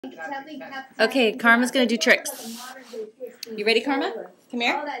Okay, Karma's gonna do tricks. You ready, Karma? Come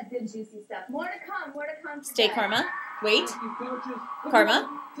here. Stay, Karma. Wait. Karma.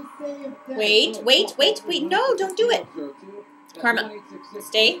 Wait. No, don't do it. Karma.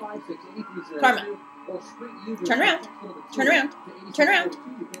 Stay. Karma. Turn around. Turn around. Turn around.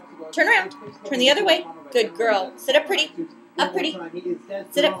 Turn around. Turn the other way. Good girl. Sit up pretty. Up pretty.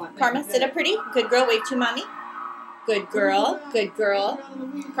 Sit up. Karma, sit up pretty. Good girl. Wave to mommy. Good girl. Good girl.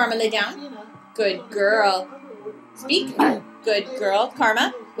 Karma, lay down. Good girl. Speak. Good girl.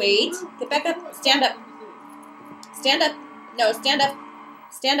 Karma, wait. Get back up. Stand up. Stand up. No, stand up.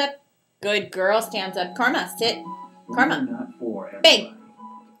 Stand up. Good girl. Stands up. Karma, sit. Karma. Bang.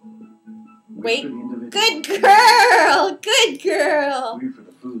 Wait. Good girl. Good girl.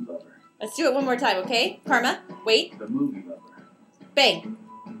 Let's do it one more time, okay? Karma, wait. Bang.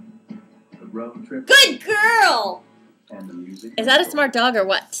 Good girl. Is that a smart dog or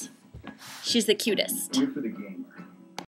what? She's the cutest.